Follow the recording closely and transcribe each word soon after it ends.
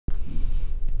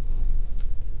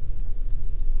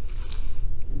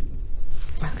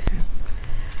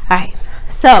All right,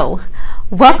 so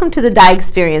welcome to the Di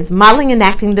Experience Modeling and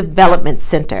Acting Development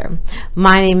Center.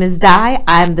 My name is Di.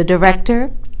 I'm the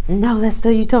director. No, that's so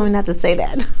you told me not to say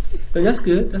that. But that's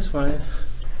good. That's fine.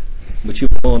 But you're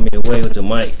blowing me away with the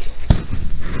mic.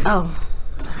 Oh,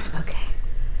 sorry. Okay.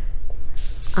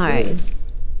 All right.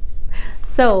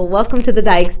 So, welcome to the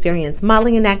Di Experience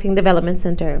Modeling and Acting Development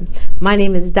Center. My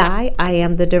name is Di. I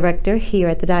am the director here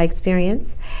at the Di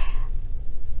Experience.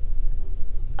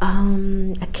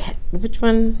 I can't, which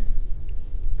one?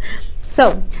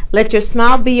 So, let your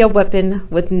smile be your weapon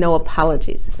with no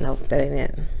apologies. No, that ain't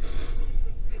it.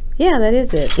 Yeah, that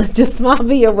is it. Let your smile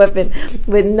be your weapon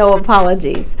with no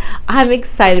apologies. I'm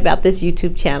excited about this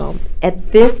YouTube channel. At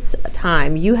this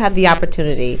time, you have the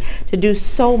opportunity to do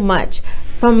so much,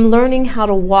 from learning how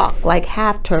to walk like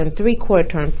half turn, three-quarter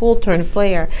turn, full turn,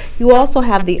 flare. You also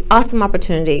have the awesome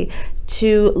opportunity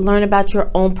to learn about your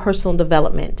own personal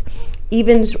development,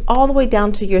 even all the way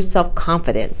down to your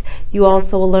self-confidence. You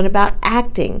also will learn about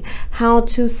acting, how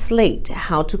to slate,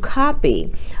 how to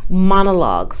copy,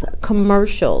 monologues,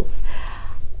 commercials.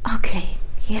 Okay,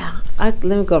 yeah, let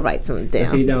me go write something down.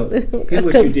 See, now, here's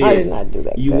what you did. I did not do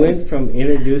that. You went from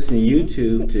introducing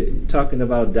YouTube to talking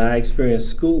about Di Experience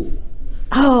School.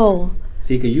 Oh.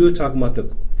 See, because you were talking about the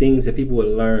things that people would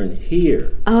learn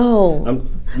here. Oh.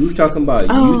 You were talking about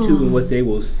YouTube and what they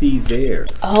will see there.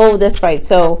 Oh, that's right.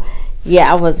 So,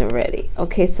 yeah, I wasn't ready.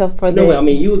 Okay, so for the... No, I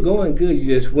mean, you were going good.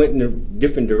 You just went in a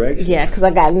different direction. Yeah, because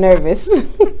I got nervous.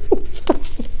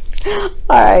 All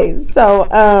right, so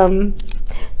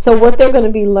so what they're going to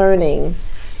be learning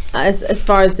as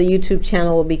far as the YouTube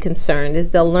channel will be concerned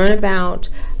is they'll learn about...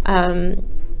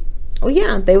 well,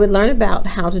 yeah, they would learn about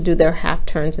how to do their half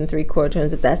turns and three-quarter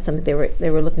turns if that's something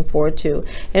they were looking forward to.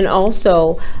 And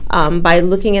also, by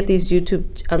looking at these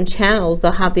YouTube channels,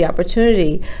 they'll have the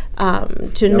opportunity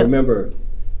to know. Remember,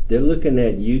 they're looking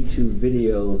at YouTube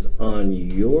videos on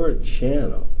your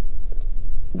channel.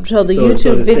 So the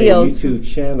YouTube videos. YouTube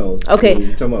channels. Okay.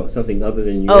 You're talking about something other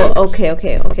than yours. Oh,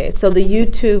 okay. So the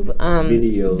YouTube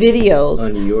videos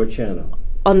on your channel,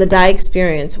 on the Di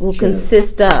Experience, will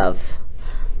consist of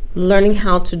learning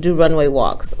how to do runway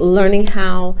walks, learning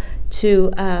how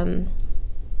to,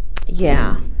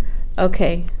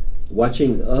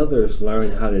 watching others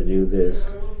learn how to do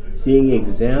this, seeing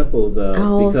examples of,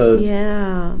 because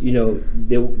you know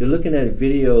they're looking at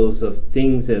videos of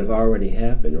things that have already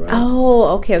happened, right?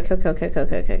 Oh, okay.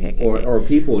 Or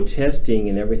people testing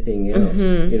and everything else.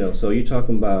 You know, so you're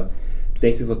talking about.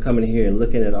 Thank you for coming here and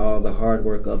looking at all the hard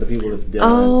work other people have done.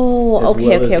 Oh,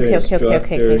 okay. Okay.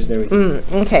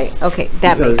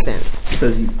 That makes sense.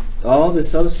 Because all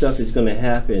this other stuff is going to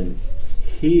happen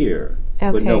here.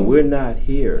 Okay. But no, we're not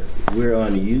here. We're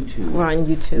on YouTube. We're on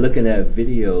YouTube. Looking at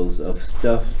videos of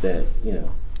stuff that, you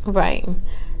know. Right.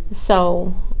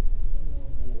 So,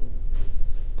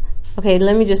 okay,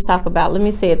 let me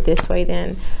say it this way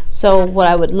then. So what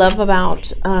I would love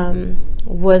about,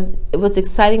 what's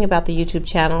exciting about the YouTube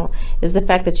channel is the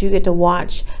fact that you get to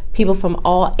watch people from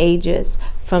all ages,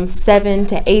 from 7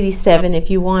 to 87 if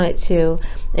you wanted to,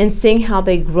 and seeing how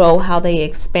they grow, how they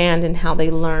expand, and how they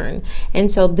learn.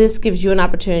 And so this gives you an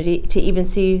opportunity to even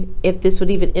see if this would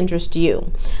even interest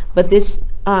you. But this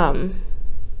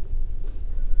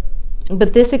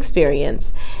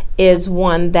experience is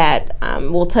one that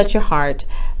will touch your heart,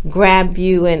 grab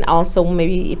you, and also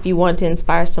maybe if you want to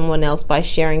inspire someone else by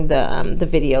sharing the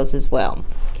videos as well.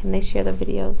 Can they share the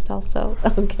videos also?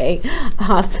 Okay,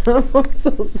 awesome. I'm so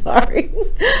sorry.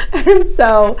 And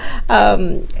so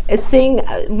seeing,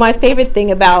 my favorite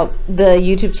thing about the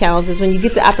YouTube channels is when you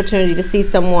get the opportunity to see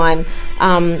someone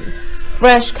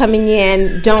fresh coming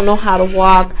in, don't know how to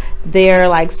walk, they're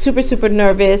like super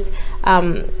nervous,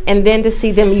 and then to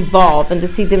see them evolve and to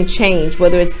see them change,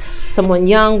 whether it's someone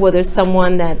young, whether it's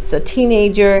someone that's a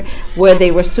teenager where they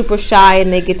were super shy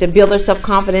and they get to build their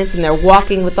self-confidence and they're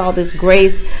walking with all this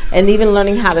grace, and even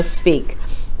learning how to speak,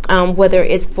 whether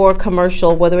it's for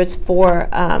commercial, whether it's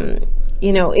for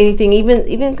you know, anything,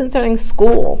 even concerning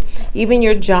school, even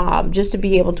your job, just to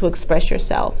be able to express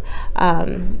yourself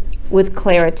with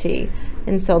clarity.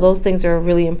 And so those things are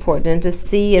really important, and to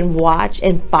see and watch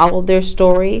and follow their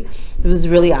story, it was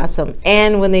really awesome.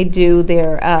 And when they do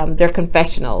their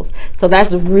confessionals, so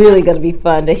that's really going to be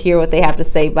fun to hear what they have to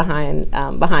say behind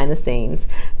the scenes.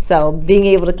 So being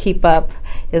able to keep up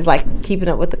is like keeping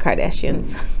up with the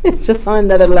Kardashians. It's just on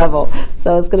another level.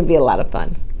 So it's going to be a lot of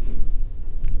fun.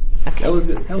 Okay. That was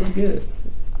good. That was good.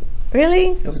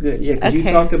 Really? That was good. Yeah, because you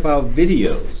talked about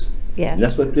videos. Yes. And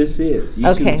that's what this is.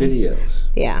 YouTube videos.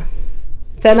 Yeah.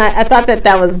 So and I thought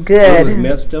that was good. It was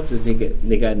messed up that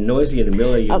they got noisy in the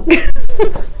middle of you.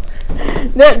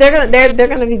 they're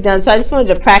gonna be done. So I just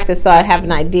wanted to practice so I have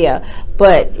an idea.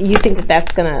 But you think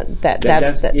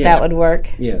that would work?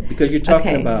 Yeah, because you're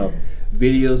talking about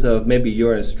videos of maybe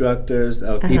your instructors,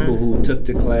 of people who took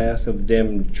the class, of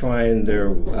them trying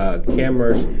their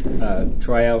cameras,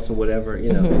 tryouts or whatever,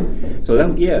 you know. So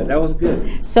that was good.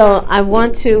 So I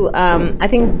want to, I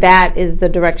think that is the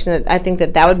direction that I think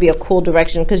that would be a cool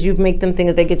direction, because you make them think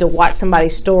that they get to watch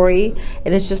somebody's story,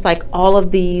 and it's just like all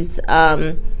of these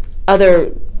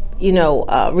other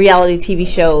reality TV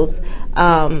shows,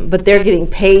 but they're getting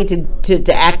paid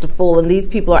to act a fool, and these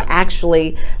people are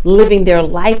actually living their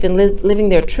life and living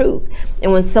their truth.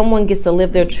 And when someone gets to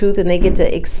live their truth and they get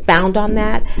to expound on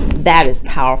that, that is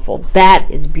powerful, that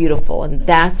is beautiful, and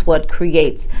that's what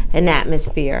creates an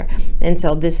atmosphere. And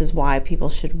so this is why people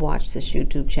should watch this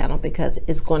YouTube channel, because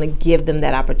it's going to give them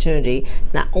that opportunity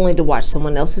not only to watch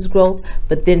someone else's growth,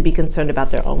 but then be concerned about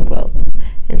their own growth.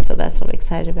 And so that's what I'm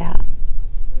excited about.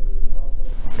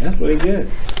 That's really good.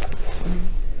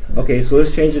 Okay, so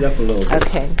let's change it up a little bit.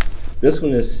 Okay. This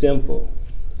one is simple.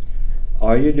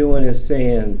 All you're doing is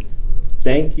saying,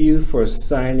 thank you for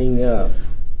signing up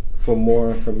for more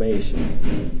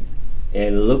information,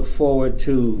 and look forward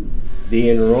to the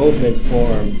enrollment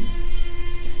form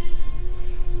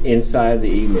inside the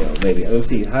email. Maybe let's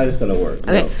see how it's going to work.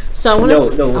 Okay. So I want to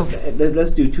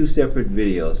let's do two separate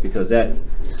videos, because that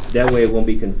way it won't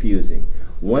be confusing.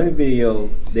 One video,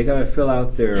 they're going to fill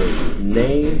out their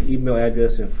name, email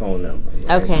address, and phone number.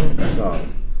 Right? Okay. That's all.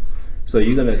 So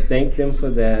you're going to thank them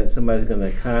for that. Somebody's going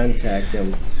to contact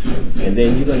them, and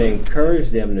then you're going to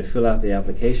encourage them to fill out the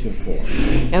application form.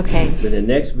 Okay. Then the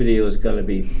next video is going to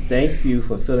be, thank you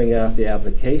for filling out the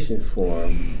application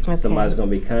form. Okay. Somebody's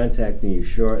going to be contacting you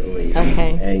shortly.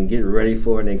 Okay. And get ready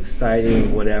for an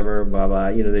exciting whatever, blah,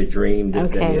 blah, their dream,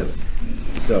 this, that, and the other.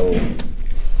 So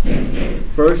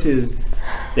first is,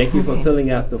 thank you for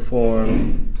filling out the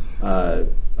form. I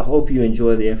hope you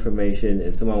enjoy the information,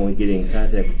 and someone will get in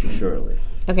contact with you shortly.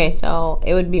 Okay, so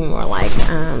it would be more like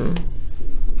and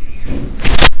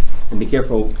be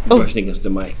careful brushing against the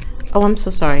mic. Oh, I'm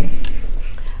so sorry.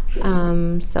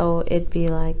 So it'd be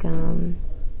like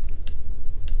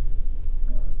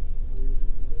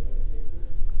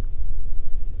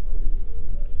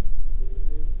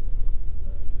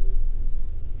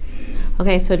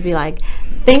okay, so it'd be like,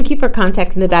 thank you for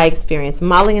contacting the Dye Experience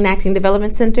Modeling and Acting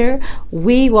Development Center.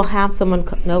 We will have someone,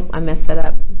 nope, I messed that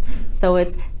up. So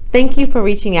it's, thank you for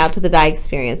reaching out to the Dye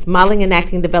Experience Modeling and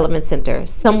Acting Development Center.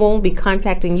 Someone will be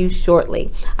contacting you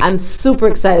shortly. I'm super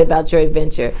excited about your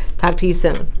adventure. Talk to you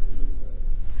soon.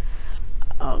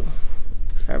 Oh,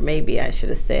 or maybe I should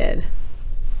have said,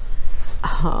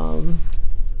 thank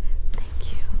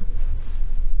you.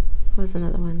 What was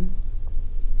another one?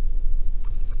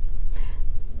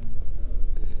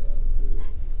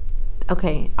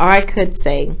 Okay, or I could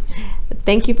say,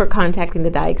 thank you for contacting the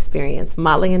Dye Experience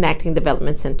Modeling and Acting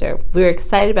Development Center. We're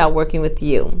excited about working with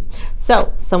you.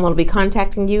 So, someone will be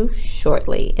contacting you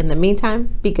shortly. In the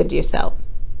meantime, be good to yourself.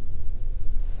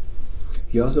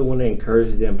 You also want to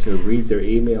encourage them to read their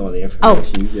email and the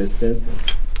information you just sent them.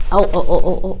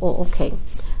 Okay.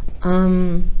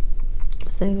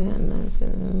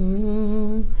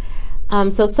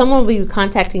 So someone will be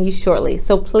contacting you shortly.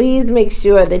 So please make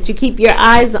sure that you keep your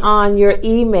eyes on your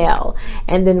email,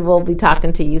 and then we'll be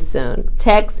talking to you soon.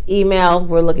 Text, email,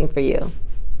 we're looking for you.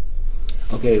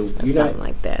 Okay, something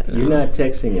like that. No. You're not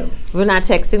texting them. We're not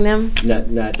texting them?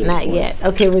 Not yet.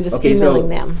 Okay, we're just emailing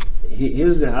them.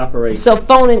 Here's the operation. So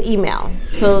phone and email.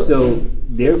 So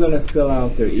they're going to fill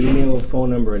out their email, phone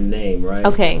number, and name, right?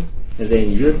 Okay. And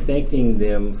then you're thanking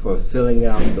them for filling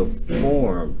out the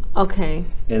form. Okay.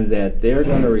 And that they're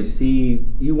going to receive,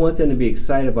 you want them to be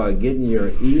excited about getting your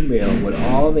email with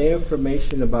all the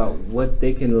information about what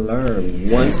they can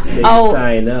learn once they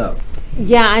sign up.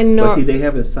 Yeah, I know. But see, they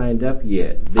haven't signed up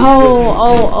yet.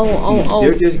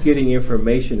 They're just getting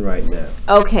information right now.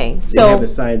 Okay, so they haven't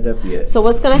signed up yet. So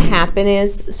what's going to happen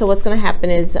is,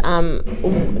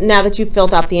 now that you've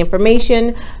filled out the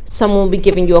information, someone will be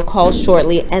giving you a call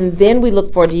shortly, and then we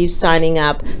look forward to you signing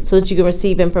up so that you can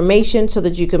receive information so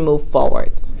that you can move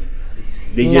forward.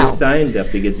 They just signed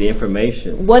up to get the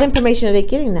information. What information are they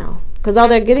getting now? Because all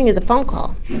they're getting is a phone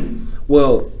call.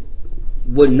 Well,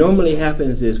 what normally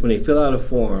happens is when they fill out a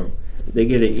form, they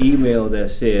get an email that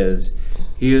says,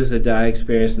 here's the Dye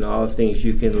Experience and all the things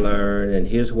you can learn, and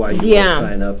here's why you want to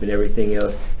sign up and everything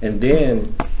else. And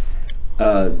then,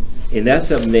 and that's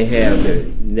something they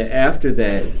have. After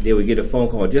that, they would get a phone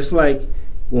call. Just like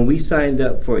when we signed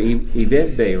up for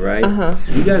Event Bay, right?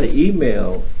 We got an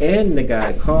email and the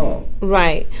guy called.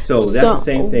 Right. So that's the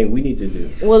same thing we need to do.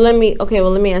 Well, let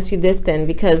me ask you this then,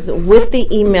 because with the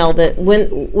email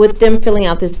with them filling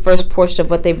out this first portion of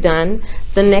what they've done,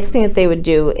 the next thing that they would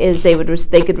do is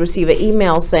they could receive an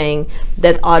email saying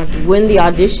that when the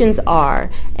auditions are,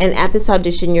 and at this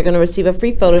audition you're going to receive a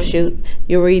free photo shoot,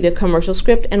 you'll read a commercial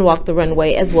script and walk the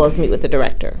runway, as well as meet with the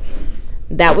director.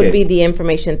 That would be the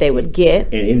information that they would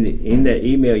get. And in that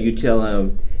email, you tell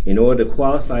them, in order to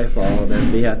qualify for all of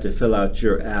that, they have to fill out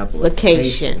your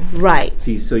application. Right.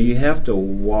 See, so you have to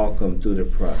walk them through the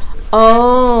process.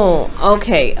 Oh,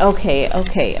 okay.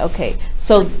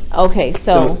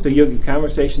 So your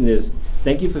conversation is,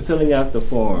 thank you for filling out the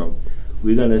form.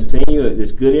 We're going to send you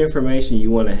this good information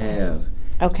you want to have.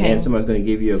 Okay. And somebody's going to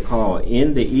give you a call.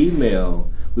 In the email,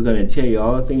 we're going to tell you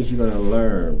all the things you're going to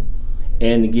learn,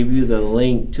 and give you the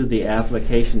link to the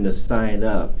application to sign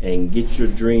up and get your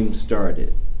dream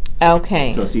started.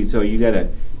 Okay. So you gotta,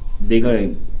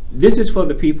 this is for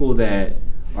the people that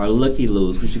are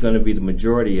looky-loos, which are gonna be the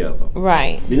majority of them.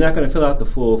 Right. They're not gonna fill out the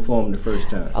full form the first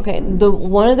time. Okay.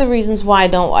 One of the reasons why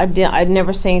I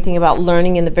never say anything about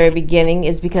learning in the very beginning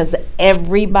is because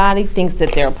everybody thinks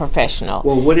that they're a professional.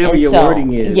 Well, whatever your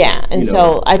wording is. Yeah, and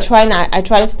so I try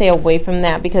to stay away from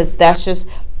that, because that's just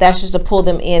to pull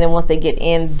them in, and once they get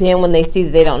in, then when they see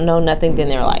that they don't know nothing, then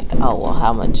they're like, oh, well,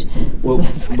 how much? Well,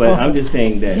 but I'm just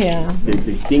saying that the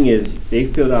thing is, they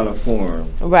filled out a form.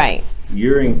 Right.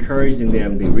 You're encouraging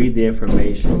them to read the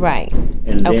information. Right.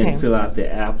 And then fill out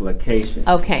the application.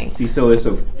 Okay. See, so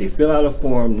they fill out a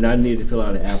form, not need to fill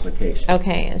out an application.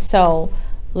 Okay, so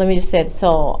let me just say,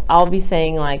 so I'll be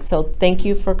saying so thank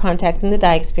you for contacting the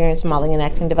Dye Experience Modeling and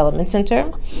Acting Development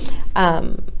Center.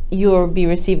 You will be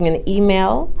receiving an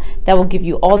email that will give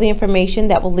you all the information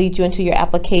that will lead you into your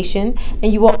application,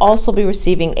 and you will also be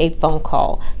receiving a phone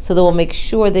call. So they will make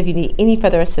sure that if you need any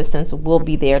further assistance, we'll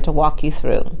be there to walk you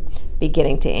through,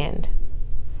 beginning to end.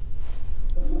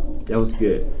 That was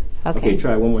good. Okay,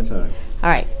 try it one more time. All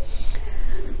right.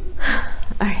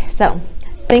 All right, so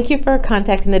thank you for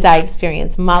contacting the Dye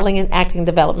Experience Modeling and Acting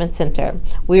Development Center.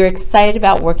 We are excited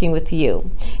about working with you.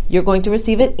 You're going to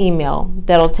receive an email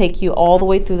that'll take you all the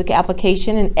way through the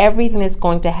application and everything that's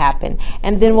going to happen.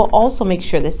 And then we'll also make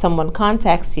sure that someone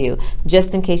contacts you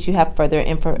just in case you have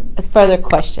further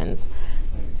questions.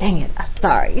 Dang it,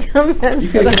 sorry. You can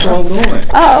keep on going.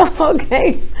 Oh,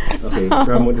 okay. Okay,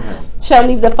 try one more time. Should I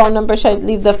leave the phone number? Should I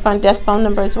leave the front desk phone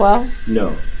number as well?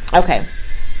 No. Okay.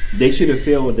 They should have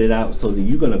filled it out so that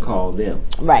you're going to call them.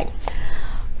 Right.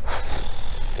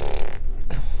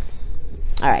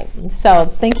 All right. So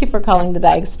thank you for calling the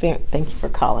Dye Experience. Thank you for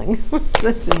calling.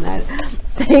 Such a nice.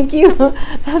 Thank you.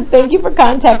 Thank you for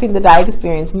contacting the Dye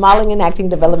Experience Modeling and Acting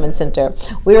Development Center.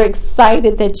 We're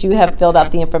excited that you have filled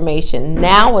out the information.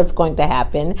 Now what's going to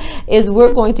happen is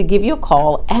we're going to give you a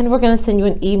call, and we're going to send you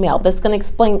an email that's going to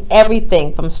explain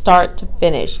everything from start to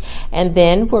finish. And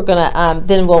then we're going to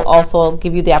then we'll also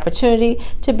give you the opportunity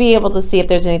to be able to see if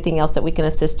there's anything else that we can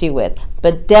assist you with.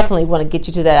 But definitely want to get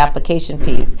you to that application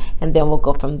piece, and then we'll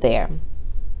go from there.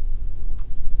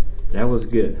 That was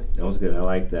good. That was good. I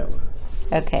like that one.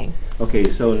 Okay. Okay,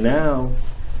 so now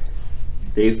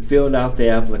they filled out the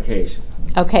application.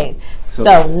 Okay,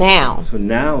 so now. So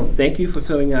now, thank you for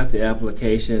filling out the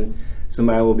application.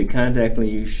 Somebody will be contacting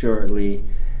you shortly.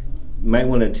 Might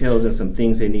want to tell them some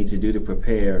things they need to do to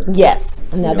prepare. Yes,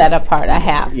 now that part I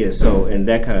have. Yeah, so, and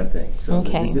that kind of thing. So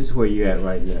okay. This is where you're at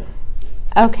right now.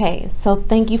 Okay, so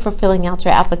thank you for filling out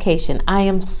your application. I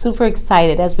am super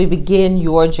excited as we begin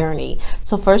your journey.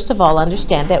 So first of all,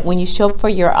 understand that when you show up for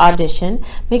your audition,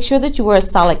 make sure that you wear a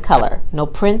solid color. No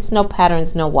prints, no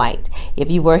patterns, no white. If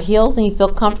you wear heels and you feel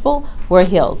comfortable, wear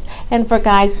heels. And for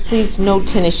guys, please no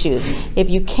tennis shoes. If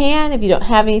you don't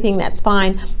have anything, that's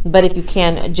fine. But if you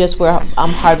can, just wear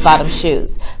hard bottom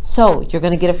shoes. So you're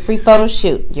gonna get a free photo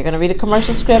shoot. You're gonna read a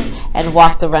commercial script and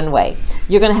walk the runway.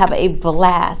 You're gonna have a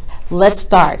blast. Let's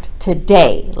start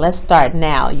today. Let's start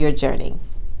now your journey.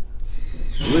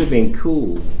 It would have been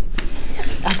cool.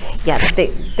 Okay, yeah,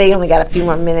 they only got a few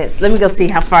more minutes. Let me go see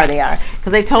how far they are,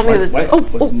 because they told me it was.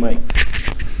 What's the mic?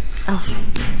 Oh.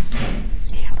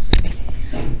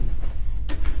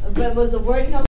 But was the wording